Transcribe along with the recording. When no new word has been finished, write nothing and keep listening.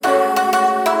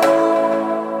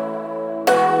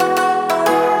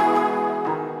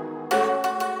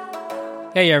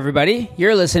Hey everybody,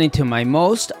 you're listening to My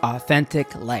Most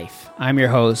Authentic Life. I'm your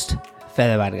host,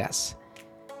 Fede Vargas.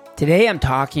 Today I'm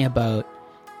talking about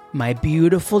my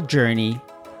beautiful journey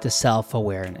to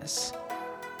self-awareness.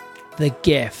 The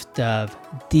gift of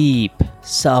deep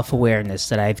self-awareness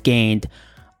that I've gained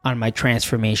on my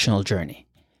transformational journey.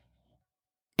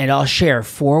 And I'll share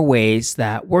 4 ways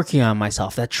that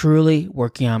truly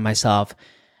working on myself,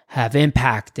 have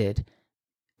impacted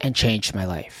and changed my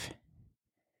life.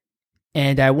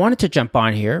 And I wanted to jump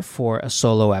on here for a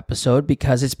solo episode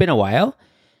because it's been a while.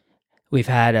 We've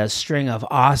had a string of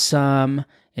awesome,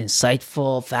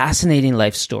 insightful, fascinating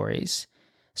life stories.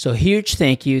 So huge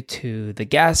thank you to the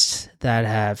guests that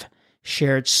have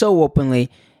shared so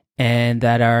openly and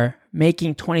that are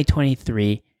making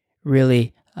 2023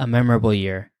 really a memorable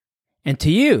year. And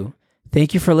to you,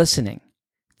 thank you for listening.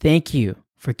 Thank you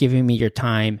for giving me your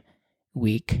time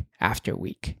week after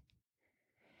week.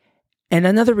 And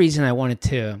another reason I wanted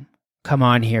to come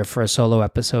on here for a solo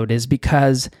episode is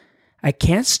because I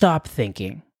can't stop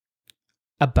thinking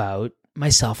about my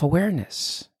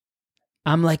self-awareness.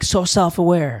 I'm so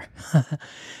self-aware.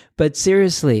 But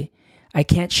seriously, I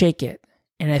can't shake it.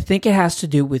 And I think it has to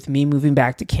do with me moving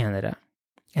back to Canada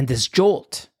and this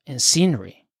jolt in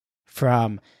scenery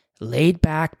from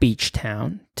laid-back beach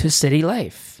town to city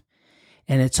life.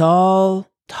 And it's all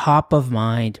top of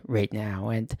mind right now.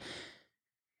 And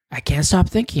I can't stop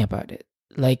thinking about it,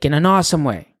 in an awesome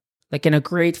way, in a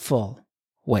grateful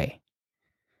way.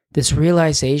 This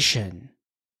realization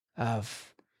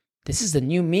of this is the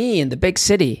new me in the big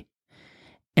city,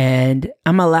 and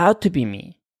I'm allowed to be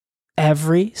me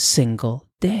every single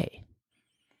day.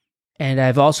 And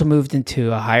I've also moved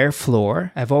into a higher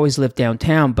floor. I've always lived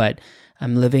downtown, but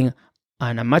I'm living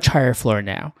on a much higher floor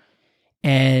now.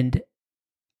 And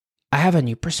I have a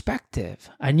new perspective,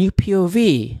 a new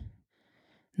POV.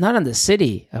 Not on the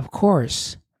city, of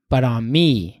course, but on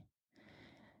me.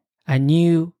 A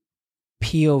new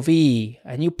POV,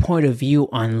 a new point of view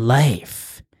on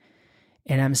life.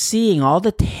 And I'm seeing all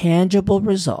the tangible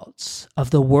results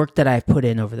of the work that I've put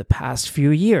in over the past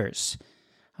few years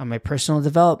on my personal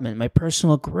development, my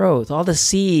personal growth, all the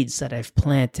seeds that I've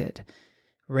planted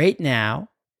right now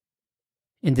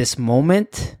in this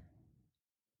moment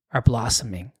are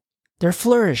blossoming. They're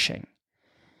flourishing.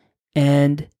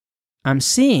 And I'm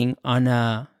seeing on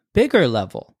a bigger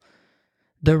level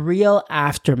the real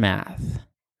aftermath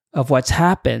of what's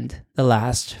happened the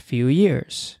last few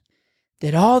years.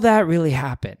 Did all that really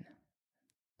happen?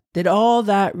 Did all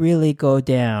that really go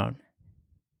down?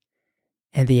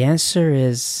 And the answer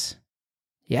is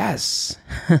yes.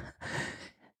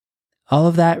 All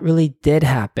of that really did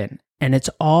happen. And it's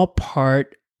all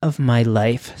part of my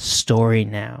life story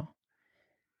now.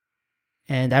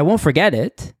 And I won't forget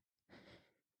it,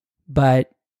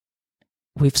 but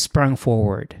we've sprung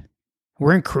forward.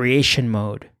 We're in creation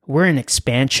mode. We're in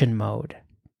expansion mode.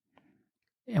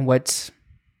 And what's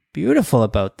beautiful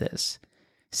about this,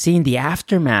 seeing the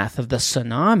aftermath of the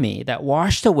tsunami that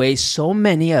washed away so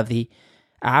many of the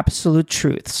absolute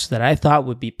truths that I thought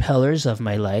would be pillars of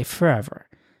my life forever.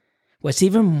 What's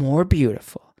even more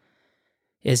beautiful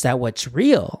is that what's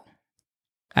real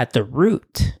at the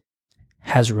root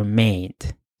has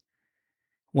remained.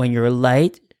 When your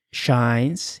light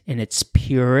shines in its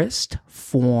purest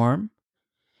form,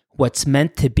 what's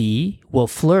meant to be will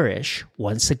flourish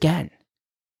once again.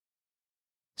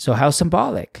 So how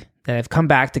symbolic that I've come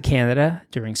back to Canada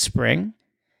during spring.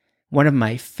 One of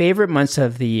my favorite months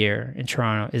of the year in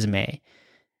Toronto is May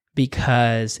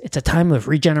because it's a time of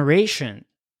regeneration.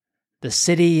 The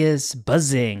city is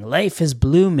buzzing, life is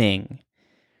blooming.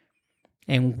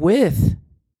 And with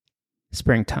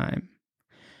springtime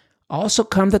also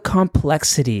come the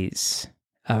complexities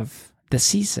of the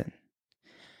season.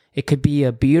 It could be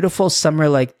a beautiful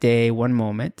summer-like day one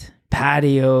moment,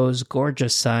 patios,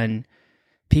 gorgeous sun,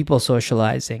 people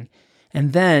socializing.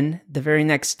 And then the very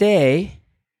next day,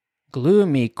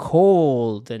 gloomy,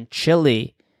 cold, and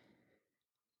chilly.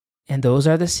 And those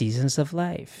are the seasons of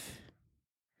life.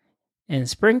 And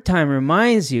springtime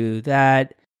reminds you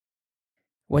that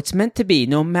what's meant to be,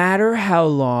 no matter how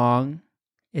long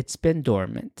it's been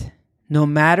dormant, no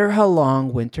matter how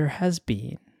long winter has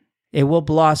been, it will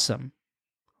blossom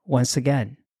once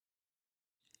again.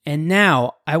 And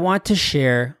now I want to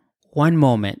share one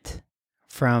moment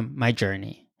from my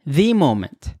journey, the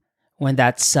moment when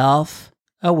that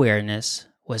self-awareness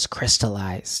was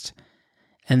crystallized.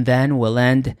 And then we'll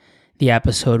end the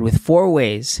episode with 4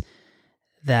 ways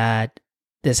that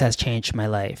this has changed my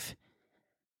life.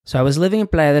 So I was living in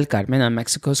Playa del Carmen on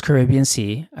Mexico's Caribbean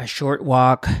Sea, a short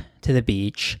walk to the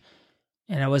beach,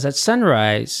 and I was at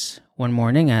sunrise one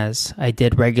morning, as I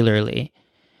did regularly,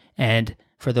 And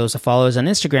for those that follow us on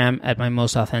Instagram at My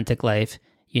Most Authentic Life,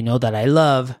 you know that I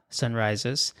love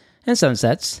sunrises and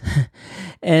sunsets.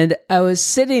 And I was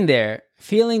sitting there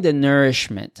feeling the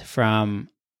nourishment from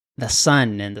the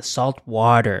sun and the salt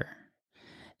water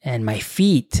and my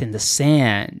feet in the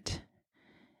sand.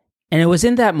 And it was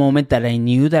in that moment that I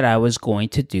knew that I was going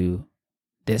to do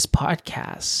this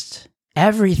podcast.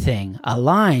 Everything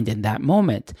aligned in that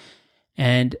moment.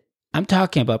 And I'm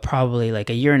talking about probably like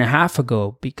a year and a half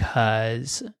ago,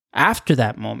 because after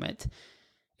that moment,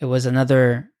 it was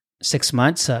another 6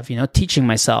 months of, teaching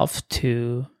myself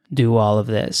to do all of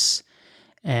this.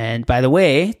 And by the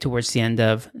way, towards the end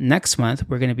of next month,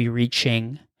 we're going to be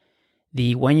reaching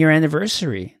the 1-year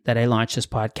anniversary that I launched this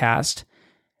podcast.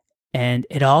 And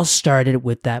it all started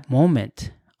with that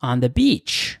moment on the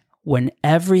beach when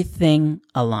everything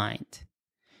aligned.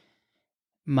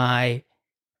 My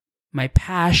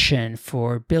passion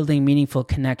for building meaningful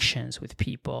connections with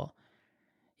people,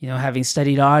 having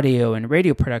studied audio and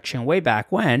radio production way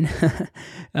back when,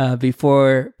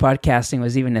 before podcasting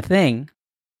was even a thing,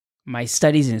 my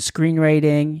studies in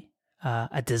screenwriting,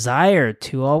 a desire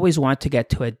to always want to get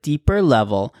to a deeper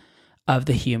level of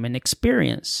the human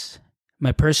experience,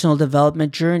 my personal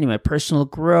development journey, my personal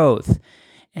growth,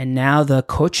 and now the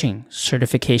coaching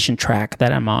certification track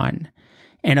that I'm on.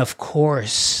 And of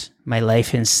course, my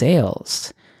life in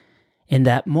sales. In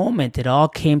that moment, it all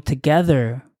came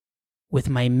together with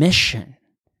my mission.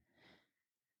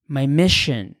 My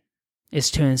mission is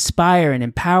to inspire and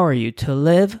empower you to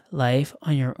live life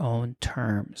on your own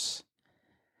terms.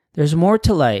 There's more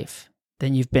to life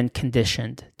than you've been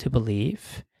conditioned to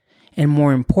believe. And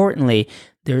more importantly,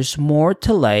 there's more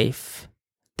to life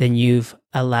than you've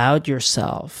allowed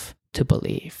yourself to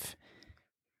believe.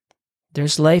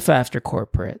 There's life after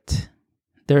corporate.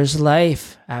 There's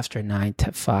life after 9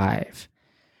 to 5.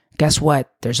 Guess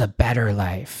what? There's a better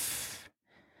life.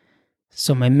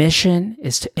 So my mission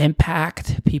is to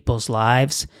impact people's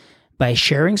lives by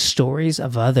sharing stories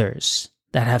of others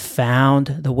that have found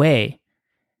the way.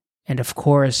 And of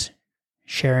course,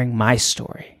 sharing my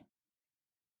story.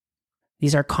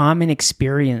 These are common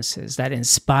experiences that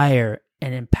inspire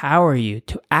and empower you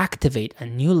to activate a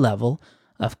new level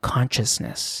of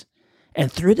consciousness.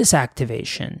 And through this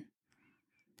activation,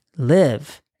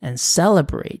 live and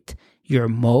celebrate your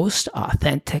most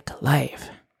authentic life.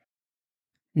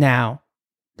 Now,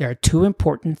 there are 2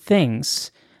 important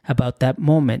things about that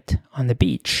moment on the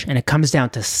beach, and it comes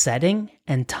down to setting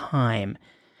and time.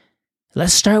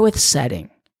 Let's start with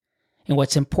setting. And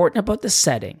what's important about the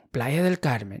setting, Playa del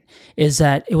Carmen, is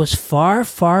that it was far,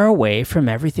 far away from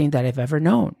everything that I've ever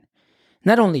known.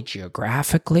 Not only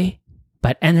geographically,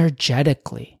 but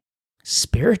energetically,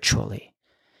 spiritually.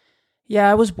 Yeah,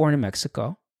 I was born in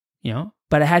Mexico,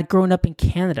 but I had grown up in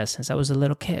Canada since I was a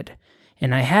little kid.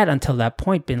 And I had, until that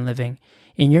point, been living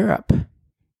in Europe.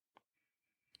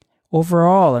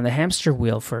 Overall, on the hamster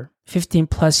wheel for 15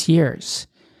 plus years,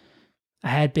 I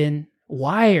had been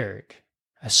wired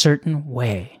a certain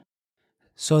way.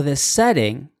 So this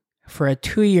setting for a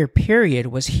 2-year period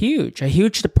was huge, a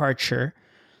huge departure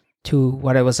to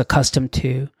what I was accustomed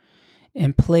to,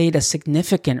 and played a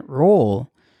significant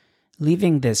role,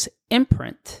 leaving this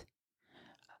imprint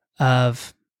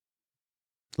of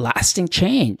lasting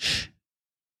change.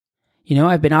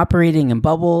 I've been operating in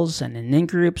bubbles and in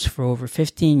groups for over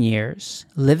 15 years,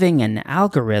 living an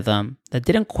algorithm that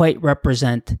didn't quite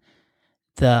represent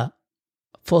the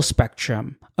full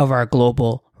spectrum of our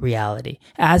global reality.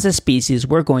 As a species,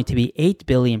 we're going to be 8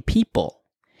 billion people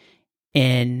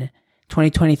in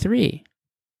 2023.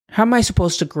 How am I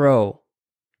supposed to grow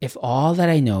if all that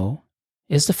I know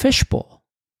is the fishbowl?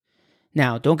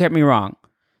 Now, don't get me wrong.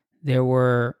 There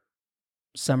were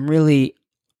some really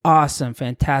awesome,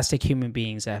 fantastic human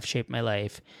beings that have shaped my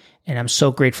life. And I'm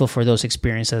so grateful for those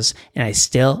experiences. And I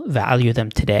still value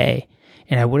them today.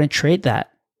 And I wouldn't trade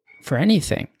that for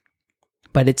anything.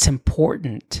 But it's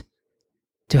important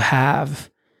to have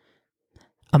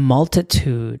a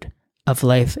multitude of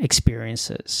life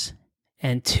experiences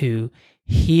and to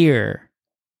hear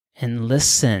and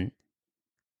listen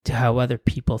to how other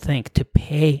people think, to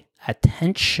pay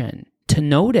attention, to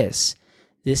notice.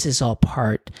 This is all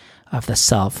part of the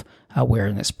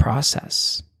self-awareness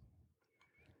process.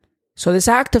 So this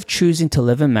act of choosing to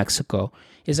live in Mexico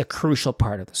is a crucial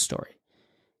part of the story.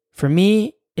 For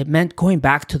me, it meant going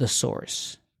back to the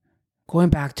source, going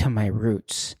back to my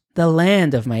roots, the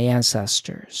land of my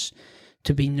ancestors,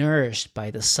 to be nourished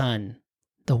by the sun,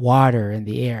 the water, and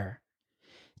the air,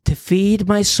 to feed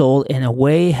my soul in a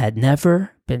way had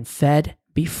never been fed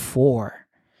before,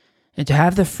 and to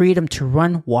have the freedom to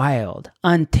run wild,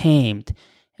 untamed,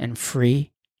 and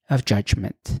free of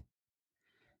judgment.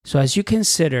 So as you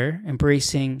consider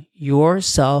embracing your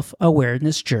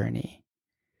self-awareness journey,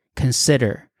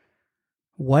 consider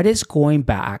what is going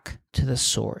back to the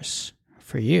source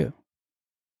for you.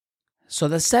 So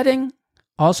the setting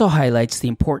also highlights the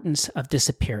importance of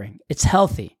disappearing. It's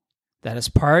healthy that as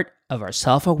part of our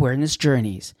self-awareness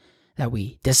journeys that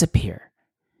we disappear.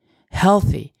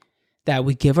 Healthy that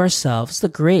we give ourselves the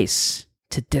grace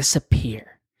to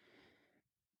disappear.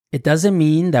 It doesn't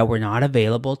mean that we're not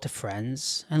available to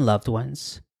friends and loved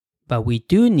ones, but we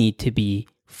do need to be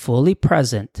fully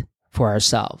present for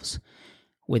ourselves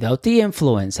without the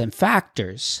influence and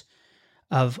factors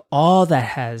of all that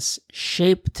has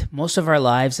shaped most of our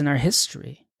lives and our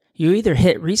history. You either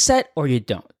hit reset or you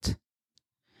don't.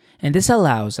 And this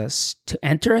allows us to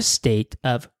enter a state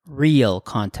of real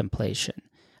contemplation,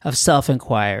 of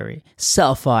self-inquiry,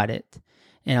 self-audit.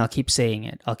 And I'll keep saying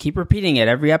it. I'll keep repeating it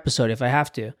every episode if I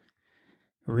have to.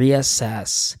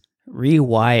 Reassess,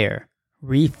 rewire,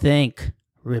 rethink,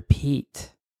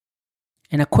 repeat.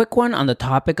 And a quick one on the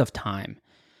topic of time.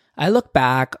 I look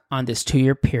back on this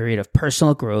 2-year period of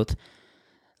personal growth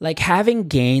like having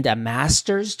gained a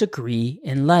master's degree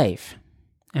in life.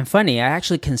 And funny, I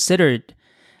actually considered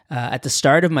at the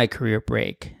start of my career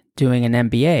break doing an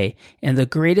MBA, and one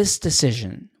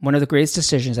of the greatest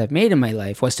decisions I've made in my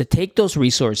life was to take those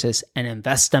resources and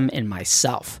invest them in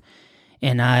myself.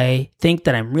 And I think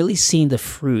that I'm really seeing the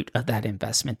fruit of that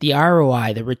investment, the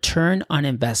ROI, the return on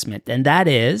investment, and that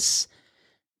is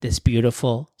this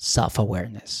beautiful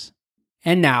self-awareness.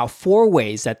 And now, 4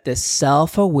 ways that this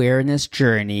self-awareness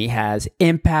journey has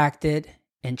impacted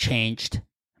and changed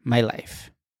my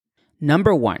life.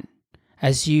 Number 1,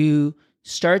 as you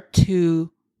start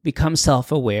to become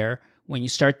self-aware, when you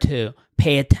start to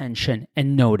pay attention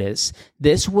and notice,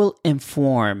 this will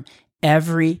inform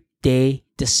everyday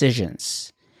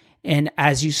decisions. And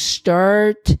as you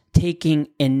start taking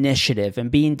initiative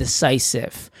and being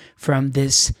decisive from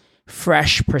this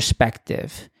fresh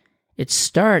perspective, it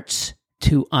starts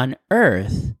to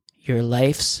unearth your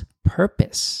life's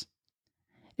purpose.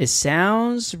 It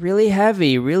sounds really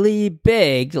heavy, really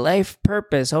big, life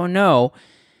purpose, oh no,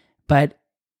 but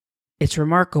it's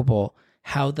remarkable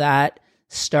how that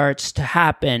starts to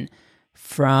happen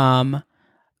from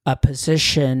a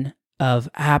position of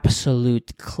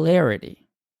absolute clarity.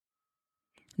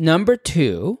 Number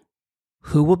 2,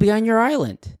 who will be on your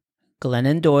island?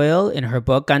 Glennon Doyle, in her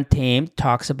book Untamed,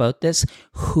 talks about this.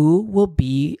 Who will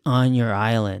be on your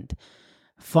island?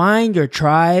 Find your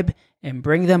tribe and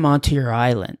bring them onto your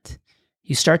island.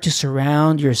 You start to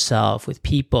surround yourself with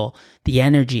people, the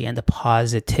energy and the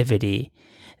positivity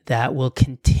that will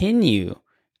continue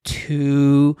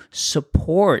to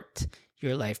support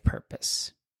your life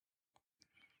purpose.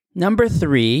 Number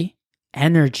 3,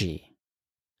 energy.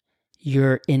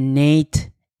 Your innate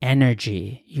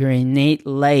energy, your innate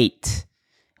light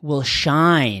will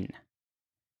shine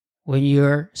when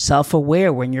you're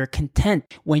self-aware, when you're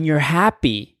content, when you're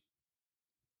happy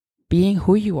being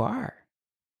who you are.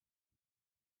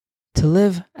 To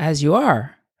live as you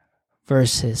are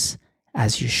versus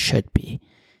as you should be.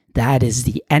 That is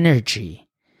the energy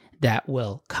that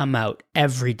will come out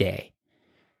every day.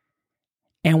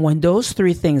 And when those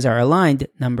 3 things are aligned,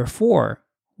 number 4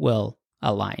 will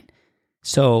align.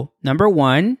 So, number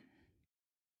 1,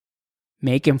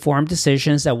 make informed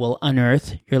decisions that will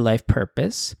unearth your life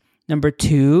purpose. Number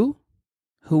 2,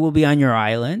 who will be on your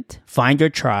island? Find your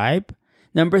tribe.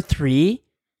 Number 3,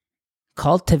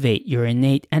 cultivate your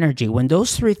innate energy. When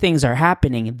those 3 things are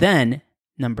happening, then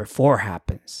number 4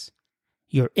 happens.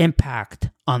 Your impact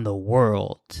on the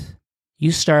world.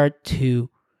 You start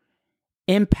to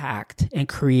impact and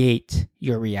create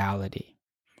your reality.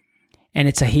 And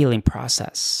it's a healing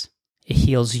process. It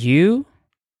heals you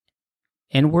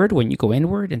inward when you go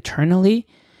inward internally,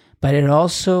 but it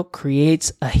also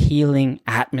creates a healing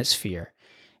atmosphere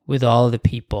with all of the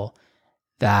people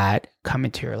that come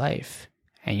into your life.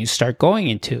 And you start going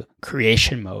into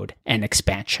creation mode and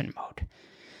expansion mode.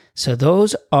 So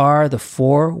those are the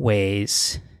 4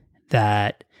 ways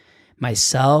that my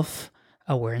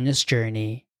self-awareness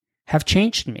journey have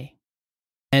changed me.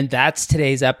 And that's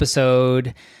today's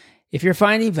episode. If you're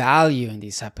finding value in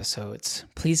these episodes,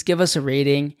 please give us a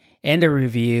rating and a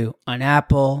review on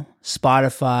Apple,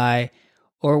 Spotify,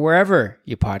 or wherever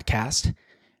you podcast.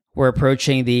 We're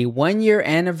approaching the 1-year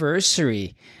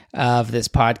anniversary of this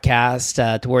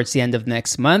podcast towards the end of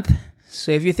next month.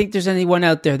 So if you think there's anyone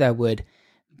out there that would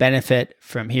benefit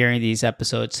from hearing these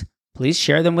episodes, please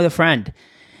share them with a friend.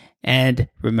 And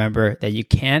remember that you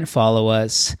can follow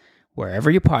us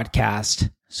wherever you podcast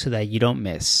so that you don't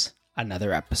miss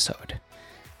another episode.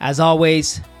 As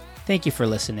always, Thank you for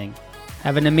listening.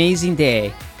 Have an amazing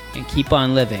day and keep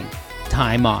on living.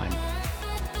 Time on.